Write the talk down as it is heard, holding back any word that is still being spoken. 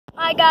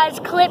Alright guys,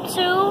 clip 2.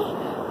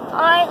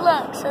 Alright,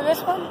 look, so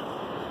this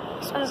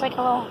one's like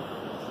a little,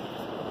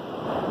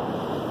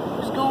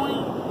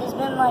 it's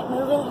been like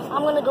moving.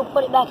 I'm gonna go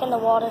put it back in the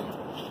water.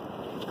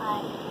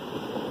 Alright.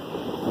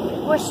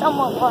 We're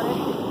somewhat water.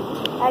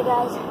 Alright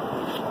guys.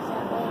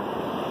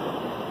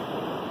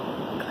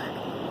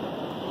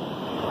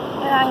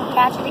 And I can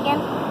catch it again.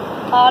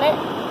 Caught it.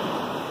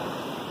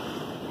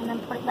 And then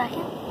put it back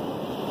in.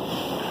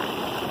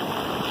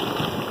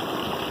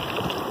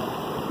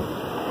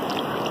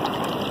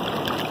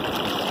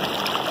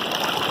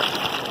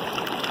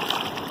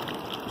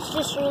 It's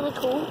just really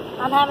cool.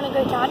 I'm having a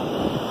great time.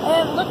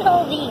 And look at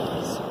all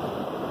these.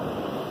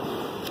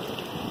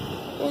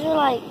 These are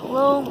like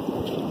little.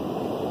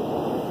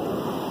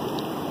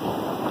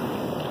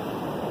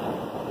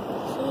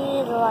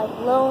 See, they're like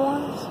little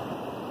ones.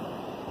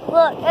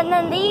 Look, and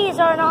then these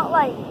are not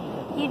like,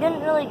 you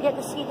didn't really get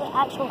to see the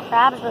actual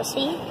crabs, but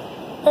see?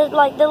 They're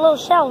like the little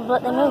shells,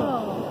 but they move.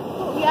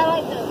 Oh, yeah, I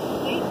like those.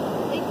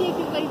 They take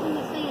your face in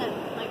the sand,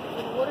 like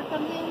when the water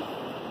comes in.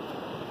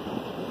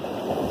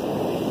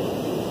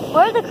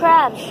 Where are the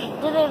crabs?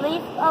 Do they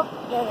leave? Oh,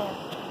 they're there.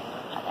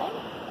 Okay.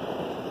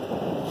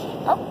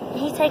 Oh,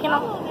 he's taking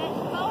off.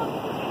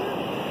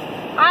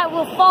 I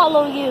will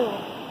follow you.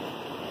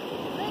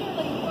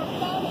 Literally, you are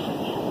following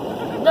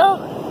me. Go.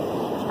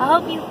 I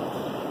hope you.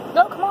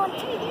 Go, come on.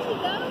 Hey, there you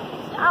go.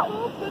 Ow.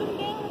 Cool. Put them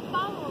down and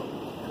follow them.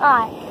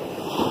 Alright.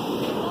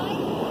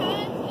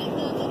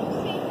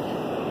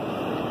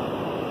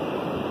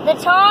 The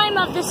time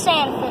of the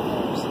sand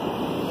fiddlers.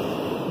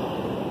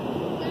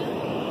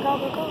 Go,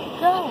 go, go,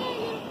 go.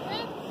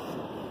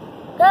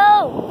 Go.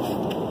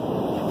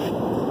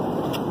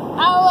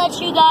 I'll let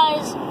you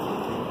guys.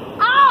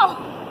 Ow!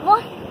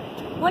 What?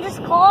 What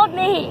just called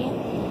me?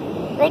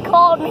 They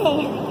called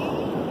me.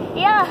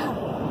 Yeah.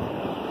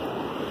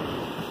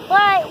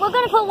 Alright, we're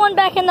gonna put one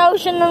back in the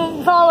ocean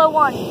and follow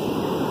one.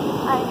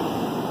 Alright.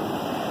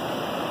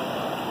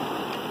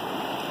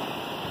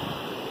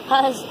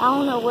 Cause I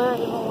don't know where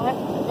it even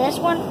went. This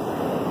one?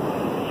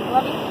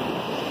 Love you.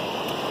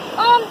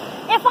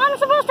 If I'm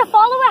supposed to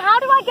follow it, how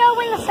do I go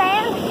in the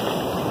sand?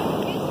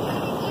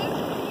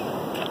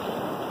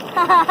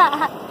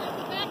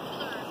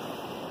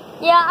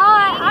 Yeah,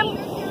 alright,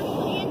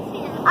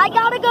 I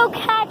gotta go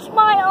catch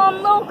my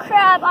little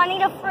crab. I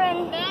need a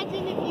friend.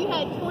 Imagine if you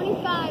had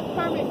 25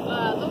 permanent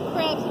little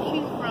crabs to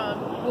choose from.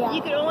 Yeah.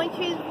 You could only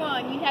choose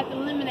one. You'd have to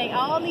eliminate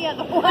all the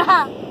other ones.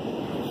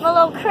 My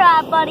little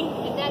crab buddy.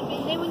 And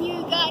then when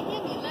you got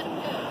him, you let him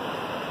go.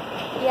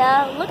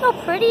 Yeah, look how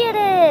pretty it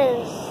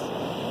is.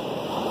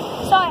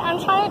 Sorry, I'm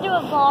trying to do a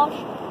vlog.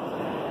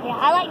 Yeah,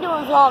 I like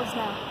doing vlogs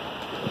now.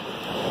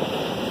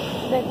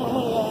 Back when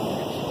we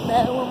were,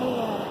 back when we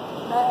were,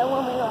 back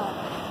when we were,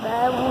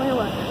 back when we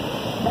were,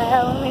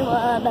 back when we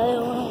were, back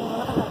when we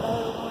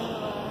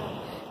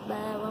were,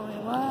 back when we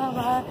were,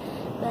 back,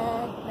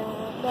 back, back,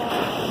 back.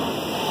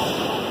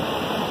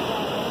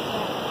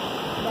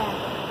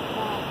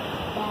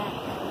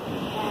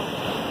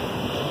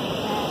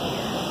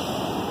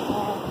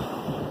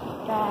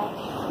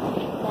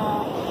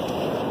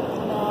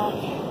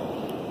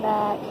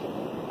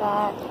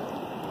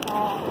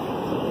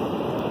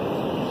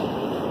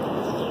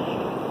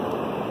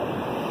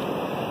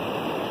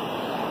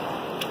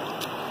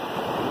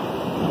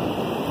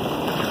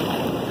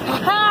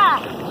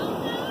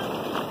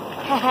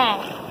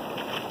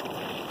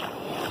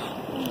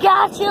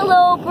 Gotcha,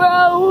 little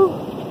bro.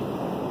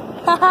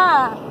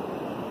 Haha.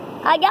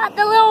 I got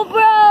the little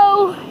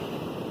bro.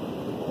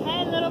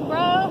 Hey, little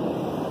bro.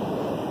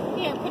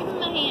 Here, put him in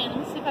my hand. Let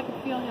me see if I can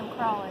feel him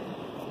crawling.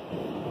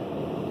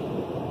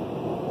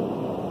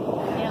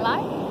 Is he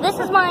alive? This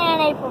is my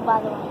Aunt April, by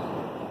the way.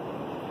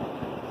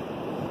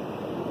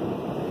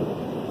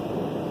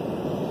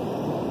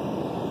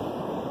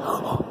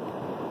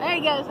 There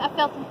he goes. I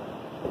felt him.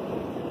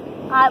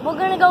 Alright, we're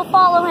gonna go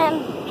follow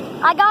him.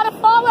 I gotta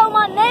follow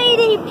my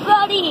matey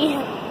buddy.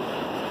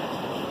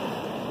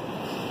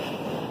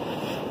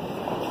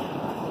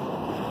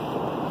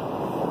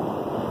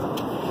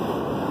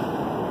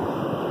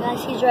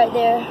 Guys, he's right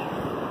there.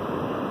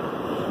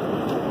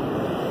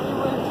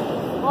 We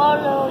will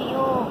follow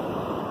you.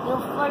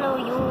 We'll follow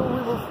you.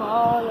 We will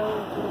follow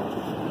you.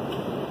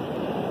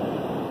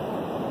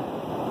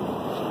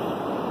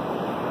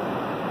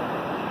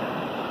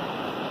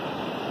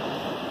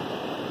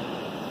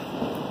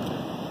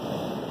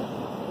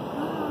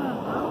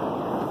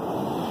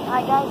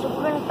 Alright guys, so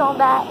we're gonna throw him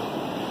back.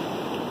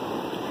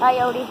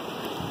 Coyote.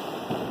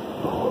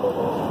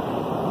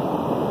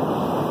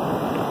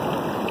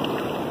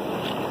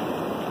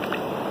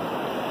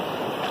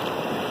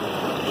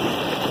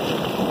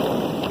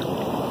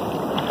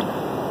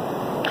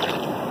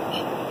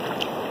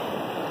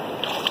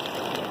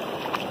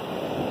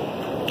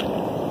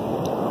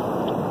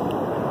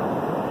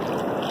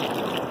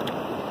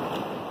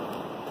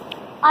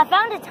 I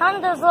found a ton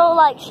of those little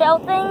like shell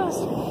things.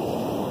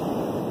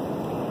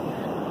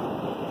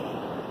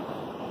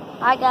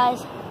 Alright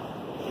guys,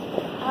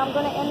 I'm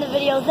going to end the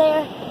video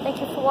there.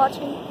 Thank you for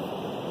watching.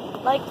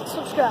 Like,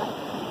 subscribe.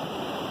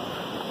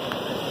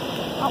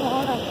 I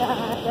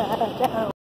wanna go.